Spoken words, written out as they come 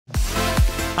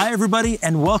Hi, everybody,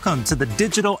 and welcome to the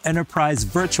Digital Enterprise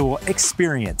Virtual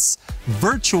Experience.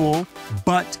 Virtual,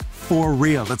 but for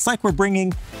real. It's like we're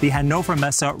bringing the Hannover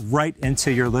Messe right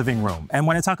into your living room. And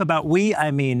when I talk about we, I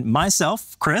mean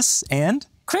myself, Chris, and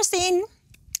Christine.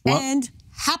 And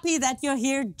happy that you're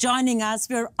here joining us.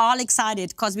 We're all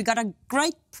excited because we got a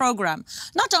great program,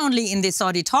 not only in this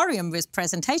auditorium with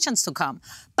presentations to come,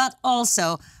 but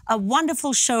also a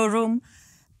wonderful showroom,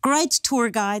 great tour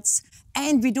guides,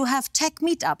 and we do have tech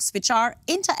meetups, which are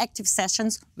interactive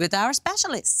sessions with our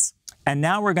specialists. And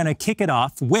now we're going to kick it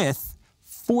off with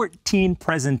 14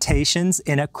 presentations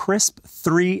in a crisp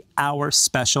 3-hour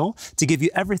special to give you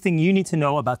everything you need to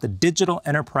know about the digital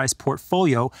enterprise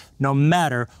portfolio, no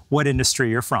matter what industry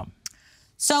you're from.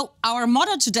 So our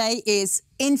motto today is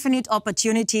infinite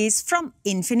opportunities from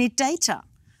infinite data.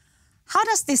 How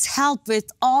does this help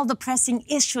with all the pressing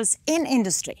issues in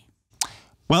industry?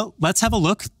 Well, let's have a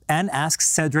look and ask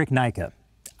Cedric Nijke,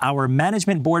 our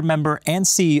management board member and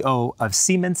CEO of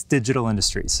Siemens Digital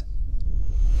Industries.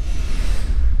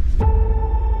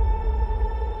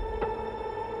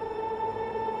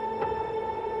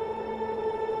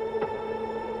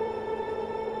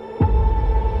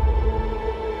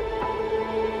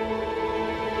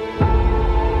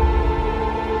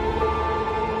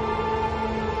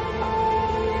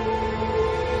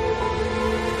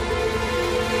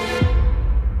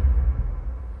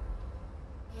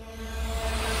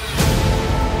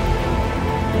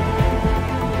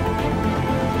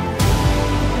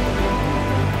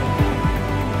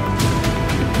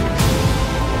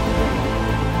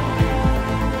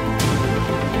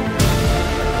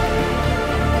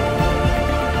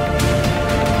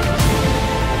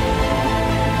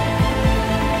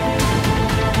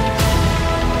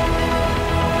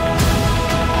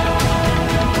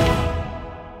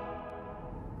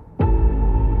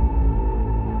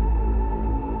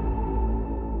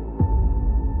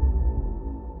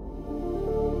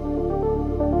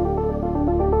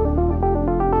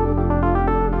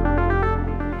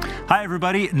 Hi,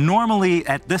 everybody. Normally,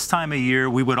 at this time of year,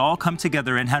 we would all come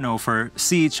together in Hanover,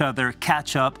 see each other,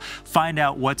 catch up, find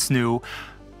out what's new,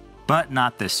 but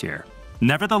not this year.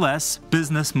 Nevertheless,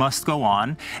 business must go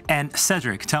on. And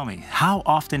Cedric, tell me, how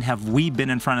often have we been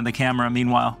in front of the camera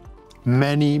meanwhile?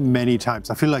 Many, many times.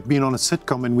 I feel like being on a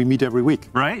sitcom and we meet every week.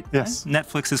 Right? Yes.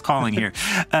 Netflix is calling here.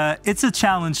 It's a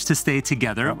challenge to stay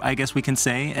together, I guess we can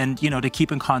say, and to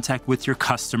keep in contact with your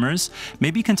customers.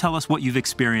 Maybe you can tell us what you've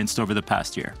experienced over the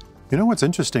past year. You know what's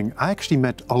interesting? I actually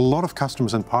met a lot of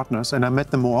customers and partners, and I met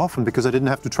them more often because I didn't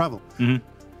have to travel. The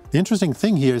interesting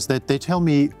thing here is that they tell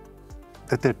me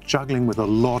that they're juggling with a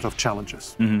lot of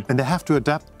challenges. And they have to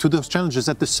adapt to those challenges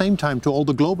at the same time to all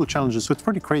the global challenges. So it's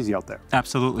pretty crazy out there.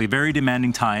 Absolutely. Very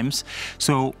demanding times.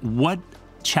 So what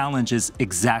challenges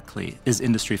exactly is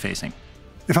industry facing?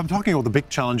 If I'm talking about the big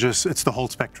challenges, it's the whole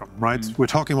spectrum, right? We're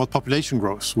talking about population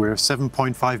growth. We're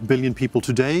 7.5 billion people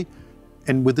today.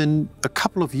 And within a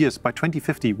couple of years, by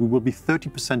 2050, we will be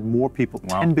 30% more people,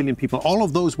 10 billion people. All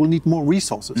of those will need more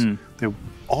resources. They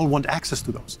all want access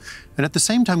to those. And at the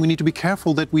same time, we need to be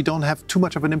careful that we don't have too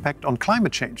much of an impact on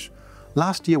climate change.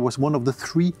 Last year was one of the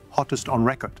 3 hottest on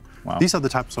record. These are the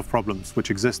types of problems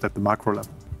which exist at the macro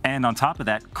level. And on top of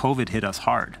that, COVID hit us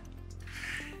hard.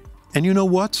 And you know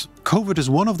what? COVID is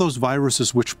one of those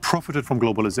viruses which profited from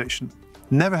globalization.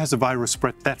 Never has a virus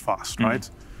spread that fast, right?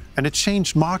 And it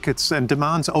changed markets and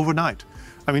demands overnight.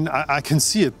 I mean, I can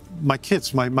see it. My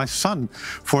kids, my son,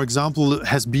 for example,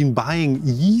 has been buying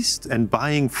yeast and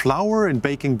buying flour and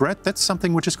baking bread. That's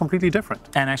something which is completely different.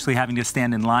 And actually having to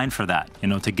stand in line for that,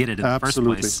 to get it in the first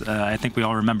place. I think we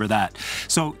all remember that.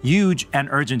 So huge and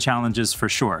urgent challenges for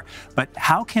sure. But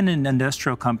how can an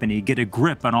industrial company get a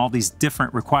grip on all these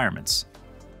different requirements?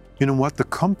 You know what? The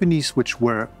companies which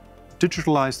were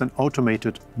digitalized and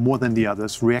automated more than the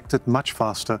others, reacted much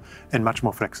faster and much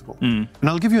more flexible. And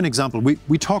I'll give you an example.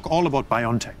 We talk all about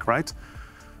BioNTech, right?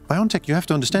 BioNTech, you have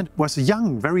to understand, was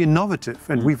young, very innovative,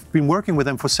 and we've been working with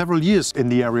them for several years in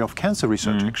the area of cancer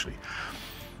research, actually.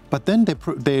 But then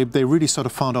they really sort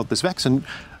of found out this vaccine.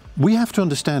 We have to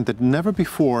understand that never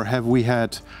before have we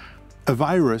had a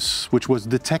virus which was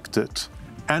detected,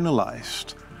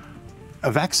 analyzed,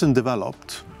 a vaccine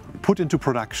developed, put into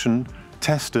production,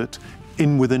 tested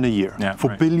within a year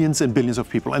for billions and billions of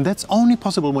people. And that's only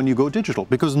possible when you go digital,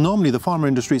 because normally the pharma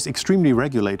industry is extremely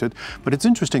regulated, but it's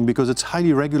interesting because it's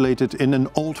highly regulated in an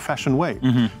old-fashioned way.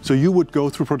 So you would go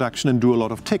through production and do a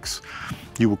lot of ticks.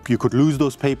 You could lose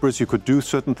those papers, you could do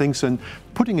certain things, and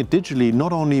putting it digitally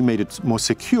not only made it more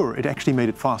secure, it actually made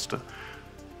it faster.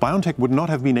 BioNTech would not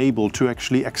have been able to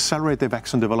actually accelerate their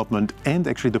vaccine development and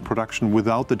actually the production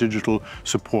without the digital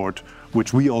support,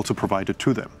 which we also provided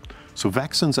to them. So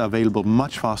vaccines are available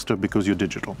much faster because you're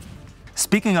digital.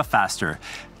 Speaking of faster,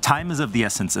 time is of the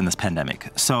essence in this pandemic.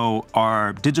 So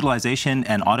are digitalization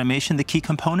and automation the key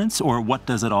components, or what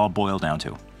does it all boil down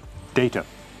to? Data.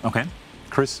 Okay.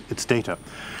 Chris, it's data.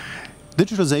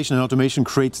 Digitalization and automation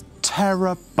creates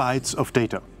terabytes of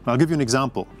data. I'll give you an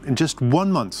example. In just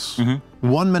 1 month,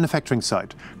 one manufacturing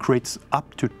site creates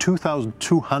up to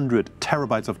 2,200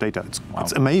 terabytes of data.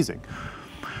 It's amazing.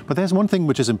 But there's one thing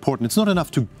which is important. It's not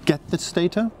enough to get this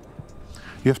data.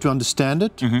 You have to understand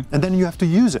it, and then you have to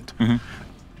use it.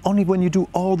 Only when you do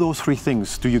all those three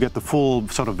things do you get the full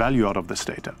sort of value out of this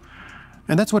data.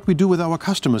 And that's what we do with our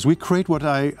customers. We create what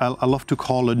I love to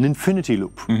call an infinity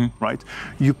loop, right?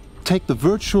 You take the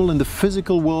virtual and the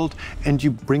physical world and you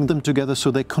bring them together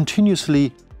so they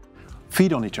continuously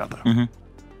feed on each other.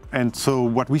 And so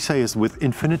what we say is with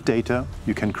infinite data,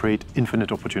 you can create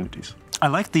infinite opportunities. I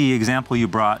like the example you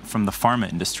brought from the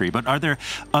pharma industry, but are there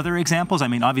other examples? I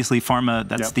mean, obviously pharma,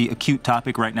 that's the acute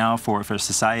topic right now for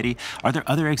society. Are there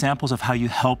other examples of how you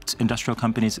helped industrial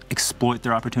companies exploit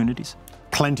their opportunities?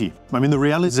 Plenty. I mean, the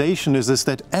realization is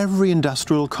that every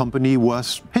industrial company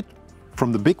was hit,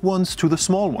 from the big ones to the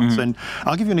small ones. And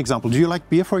I'll give you an example. Do you like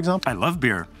beer, for example? I love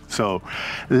beer. So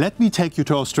let me take you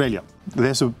to Australia.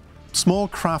 There's a small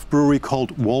craft brewery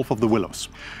called Wolf of the Willows.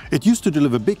 It used to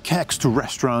deliver big kegs to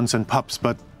restaurants and pubs,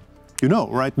 but you know,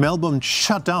 right, Melbourne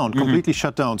shut down, completely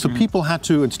shut down. So people had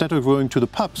to, instead of going to the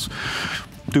pubs,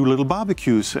 do little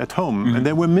barbecues at home. And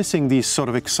they were missing these sort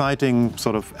of exciting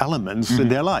sort of elements in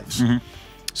their lives.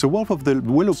 So Wolf of the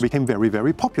Willows became very,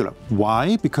 very popular.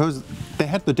 Why? Because they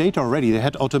had the data already. They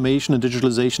had automation and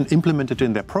digitalization implemented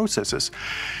in their processes.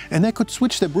 And they could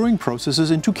switch their brewing processes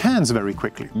into cans very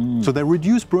quickly. So they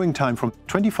reduced brewing time from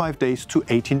 25 days to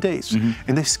 18 days.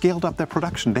 And they scaled up their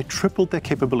production. They tripled their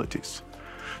capabilities.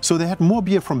 So they had more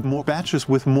beer from more batches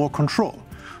with more control.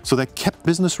 So they kept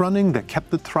business running, they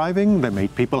kept it thriving, they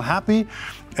made people happy,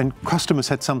 and customers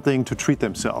had something to treat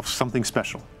themselves, something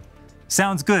special.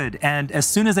 Sounds good. And as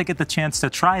soon as I get the chance to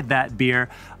try that beer,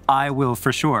 I will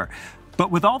for sure.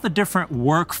 But with all the different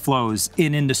workflows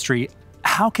in industry,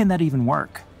 how can that even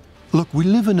work? Look, we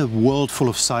live in a world full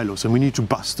of silos, and we need to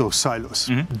bust those silos.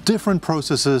 Different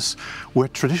processes were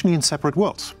traditionally in separate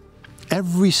worlds.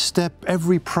 Every step,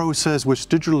 every process was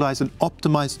digitalized and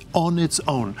optimized on its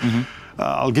own.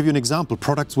 I'll give you an example.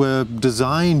 Products were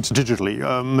designed digitally.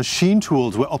 Machine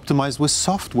tools were optimized with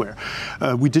software.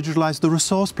 We digitalized the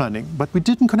resource planning, but we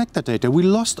didn't connect that data. We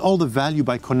lost all the value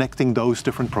by connecting those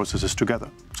different processes together.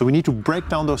 So we need to break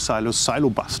down those silos, silo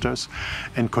busters,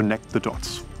 and connect the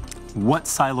dots. What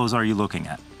silos are you looking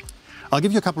at? I'll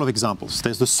give you a couple of examples.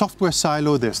 There's the software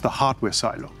silo, there's the hardware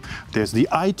silo. There's the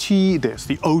IT, there's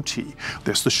the OT,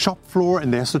 there's the shop floor,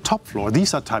 and there's the top floor.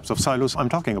 These are types of silos I'm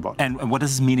talking about. And what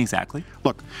does this mean exactly?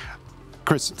 Look,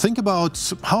 Chris, think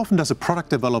about how often does a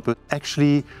product developer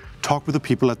actually talk with the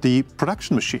people at the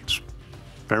production machines?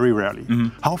 Very rarely.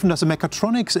 How often does a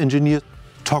mechatronics engineer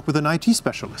talk with an IT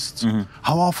specialist?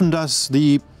 How often does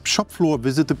the shop floor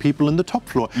visit the people in the top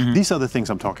floor? These are the things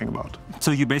I'm talking about. So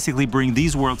you basically bring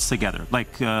these worlds together,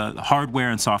 like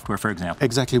hardware and software, for example.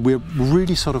 Exactly. We're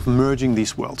really sort of merging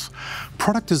these worlds.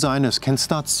 Product designers can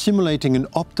start simulating and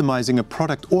optimizing a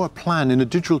product or a plan in a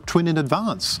digital twin in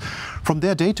advance. From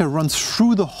there, data runs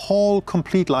through the whole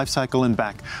complete life cycle and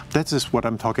back. That is what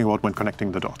I'm talking about when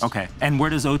connecting the dots. Okay. And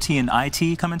where does OT and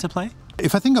IT come into play?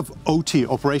 If I think of OT,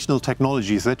 operational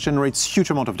technologies, that generates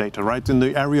huge amount of data, right? In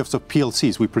the areas of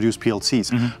PLCs, we produce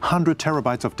PLCs. 100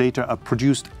 terabytes of data are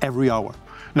produced every hour.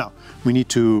 Now, we need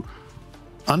to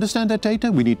understand that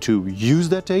data, we need to use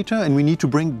that data, and we need to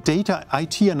bring data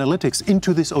IT analytics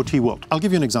into this OT world. I'll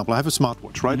give you an example. I have a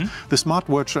smartwatch, right? The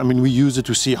smartwatch, I mean, we use it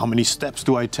to see how many steps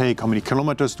do I take, how many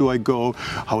kilometers do I go,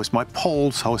 how is my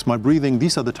pulse, how is my breathing.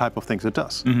 These are the type of things it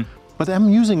does. But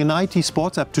I'm using an IT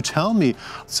sports app to tell me,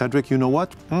 Cedric, you know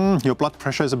what? Your blood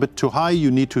pressure is a bit too high. You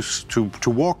need to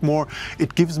walk more.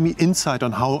 It gives me insight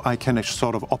on how I can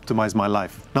sort of optimize my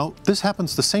life. Now, this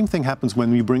happens, the same thing happens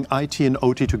when we bring IT and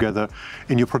OT together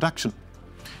in your production.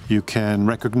 You can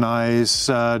recognize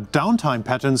downtime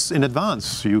patterns in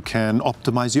advance. You can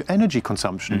optimize your energy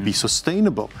consumption, be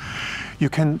sustainable. You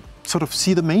can sort of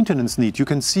see the maintenance need. You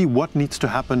can see what needs to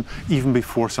happen even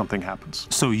before something happens.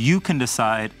 So you can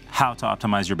decide how to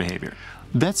optimize your behavior.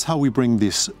 That's how we bring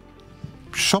this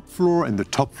shop floor and the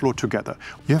top floor together.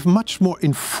 You have much more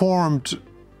informed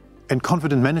and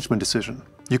confident management decision.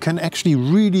 You can actually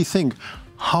really think,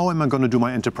 how am I going to do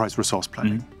my enterprise resource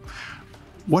planning?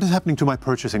 What is happening to my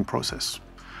purchasing process?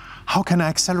 How can I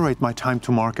accelerate my time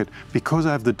to market? Because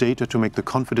I have the data to make the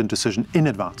confident decision in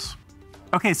advance.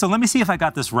 Okay, so let me see if I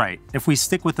got this right. If we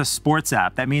stick with the sports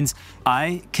app, that means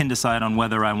I can decide on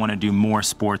whether I want to do more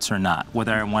sports or not,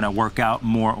 whether I want to work out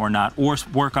more or not, or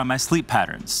work on my sleep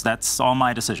patterns. That's all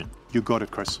my decision. You got it,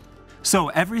 Chris. So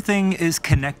everything is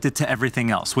connected to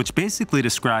everything else, which basically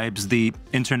describes the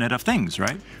Internet of Things,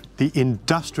 right? The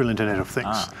industrial Internet of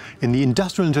Things. In the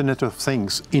industrial Internet of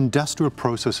Things, industrial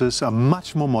processes are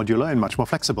much more modular and much more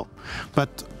flexible.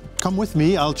 But come with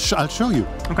me, I'll show you.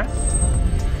 Okay.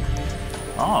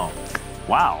 Oh,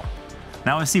 wow.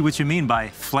 Now I see what you mean by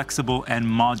flexible and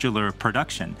modular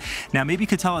production. Now maybe you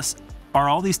could tell us, are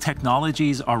all these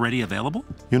technologies already available?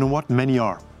 You know what? Many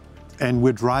are. And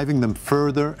we're driving them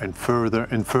further and further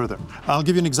and further. I'll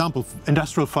give you an example,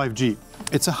 industrial 5G.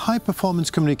 It's a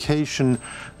high-performance communication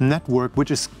network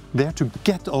which is there to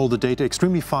get all the data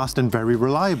extremely fast and very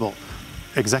reliable,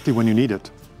 exactly when you need it.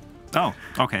 Oh,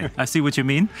 okay. I see what you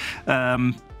mean.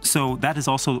 So that is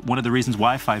also one of the reasons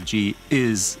why 5G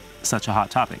is such a hot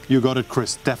topic. You got it,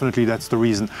 Chris. Definitely that's the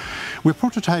reason. We're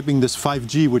prototyping this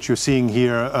 5G, which you're seeing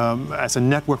here, as a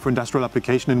network for industrial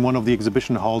application in one of the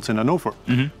exhibition halls in Hannover.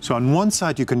 So on one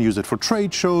side, you can use it for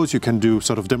trade shows, you can do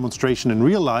sort of demonstration in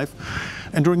real life,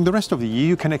 and during the rest of the year,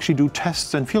 you can actually do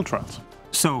tests and field trials.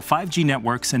 So 5G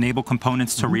networks enable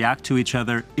components to react to each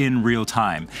other in real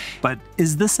time. But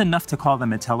is this enough to call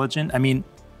them intelligent? I mean,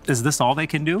 is this all they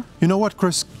can do? You know what,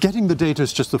 Chris? Getting the data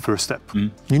is just the first step.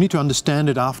 You need to understand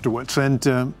it afterwards.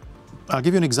 And I'll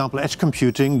give you an example. Edge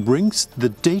computing brings the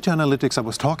data analytics I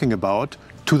was talking about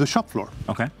to the shop floor.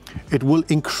 Okay. It will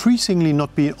increasingly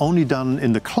not be only done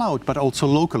in the cloud, but also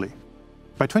locally.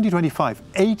 By 2025,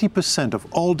 80% of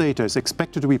all data is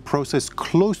expected to be processed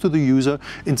close to the user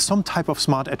in some type of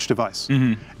smart edge device.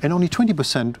 And only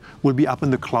 20% will be up in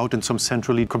the cloud in some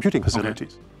centrally computing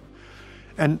facilities. Okay.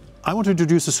 And I want to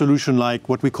introduce a solution like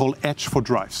what we call Edge for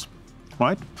Drives,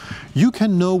 right? You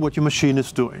can know what your machine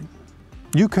is doing.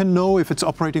 You can know if it's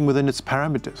operating within its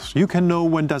parameters. You can know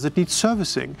when does it need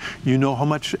servicing. You know how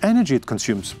much energy it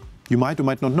consumes. You might or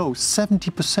might not know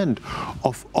 70%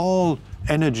 of all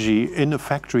energy in a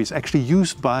factory is actually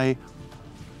used by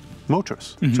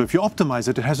motors. So if you optimize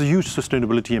it, it has a huge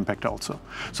sustainability impact also.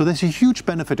 So there's a huge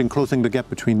benefit in closing the gap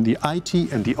between the IT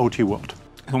and the OT world.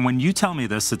 When you tell me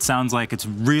this, it sounds like it's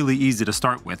really easy to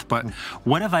start with, but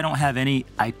what if I don't have any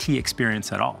IT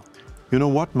experience at all? You know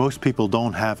what? Most people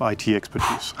don't have IT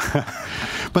expertise.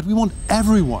 But we want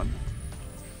everyone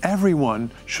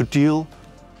should deal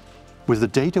with the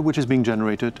data which is being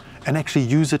generated and actually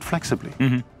use it flexibly.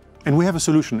 And we have a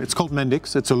solution. It's called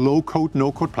Mendix. It's a low-code,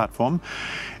 no-code platform.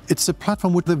 It's a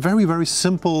platform with a very, very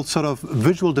simple sort of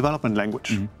visual development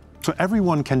language. So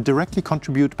everyone can directly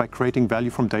contribute by creating value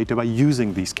from data by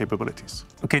using these capabilities.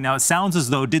 Okay, now it sounds as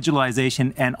though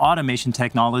digitalization and automation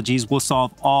technologies will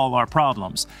solve all our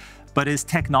problems. But is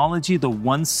technology the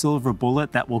one silver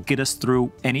bullet that will get us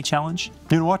through any challenge?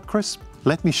 You know what, Chris?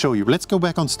 Let me show you. Let's go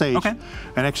back on stage and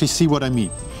actually see what I mean.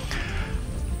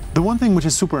 The one thing which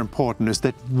is super important is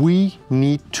that we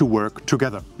need to work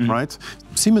together, right?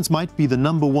 Siemens might be the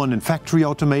 #1 in factory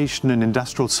automation and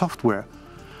industrial software,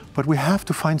 but we have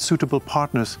to find suitable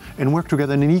partners and work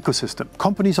together in an ecosystem.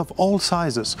 Companies of all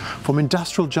sizes, from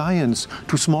industrial giants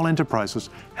to small enterprises,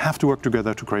 have to work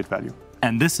together to create value.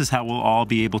 And this is how we'll all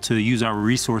be able to use our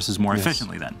resources more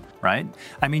efficiently then, right?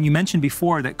 I mean, you mentioned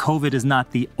before that COVID is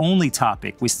not the only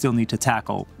topic we still need to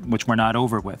tackle, which we're not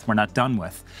over with, we're not done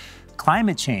with.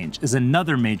 Climate change is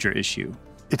another major issue.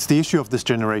 It's the issue of this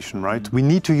generation, right? We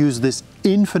need to use this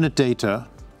infinite data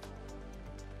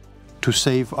to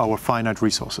save our finite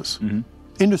resources.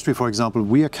 Industry, for example,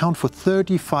 we account for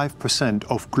 35%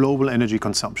 of global energy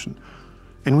consumption.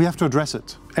 And we have to address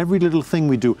it. Every little thing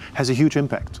we do has a huge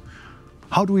impact.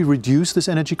 How do we reduce this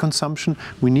energy consumption?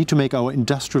 We need to make our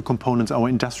industrial components, our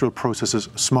industrial processes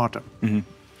smarter.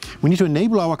 We need to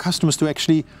enable our customers to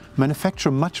actually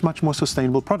manufacture much, much more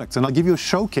sustainable products. And I'll give you a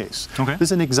showcase. This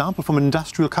is an example from an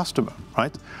industrial customer,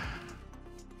 right?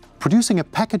 Producing a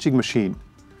packaging machine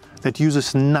that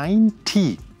uses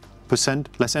 90%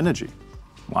 less energy.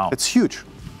 Wow. It's huge,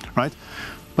 right?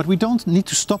 But we don't need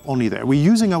to stop only there.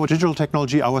 We're using our digital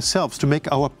technology ourselves to make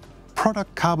our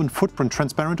product carbon footprint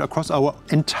transparent across our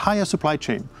entire supply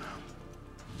chain.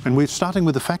 And we're starting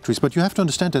with the factories, but you have to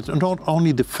understand that not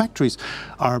only the factories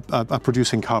are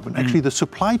producing carbon. Actually, the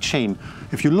supply chain,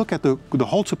 if you look at the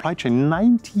whole supply chain,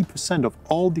 90% of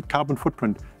all the carbon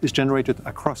footprint is generated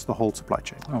across the whole supply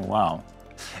chain. Oh, wow.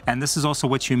 And this is also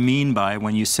what you mean by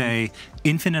when you say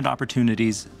infinite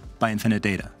opportunities by infinite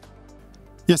data.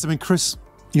 Yes, I mean, Chris,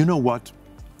 you know what?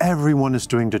 everyone is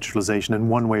doing digitalization in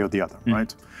one way or the other,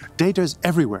 right? Data is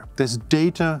everywhere. There's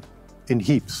data in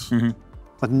heaps.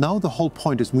 But now the whole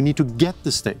point is we need to get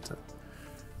this data.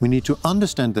 We need to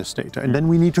understand this data, and then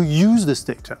we need to use this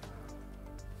data.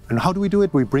 And how do we do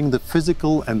it? We bring the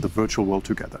physical and the virtual world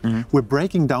together. We're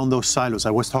breaking down those silos.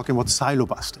 I was talking about silo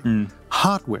busting.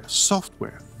 Hardware,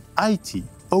 software, IT,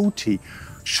 OT,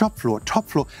 shop floor, top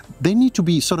floor, they need to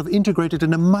be sort of integrated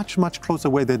in a much, much closer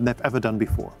way than they've ever done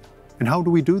before. And how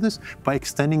do we do this? By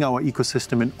extending our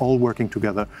ecosystem and all working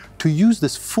together to use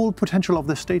this full potential of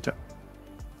this data.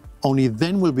 Only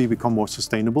then will we become more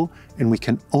sustainable, and we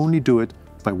can only do it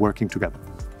by working together.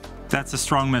 That's a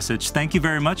strong message. Thank you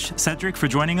very much, Cedric, for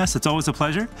joining us. It's always a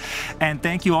pleasure. And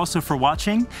thank you also for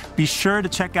watching. Be sure to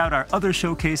check out our other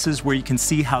showcases where you can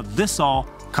see how this all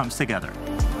comes together.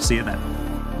 See you then.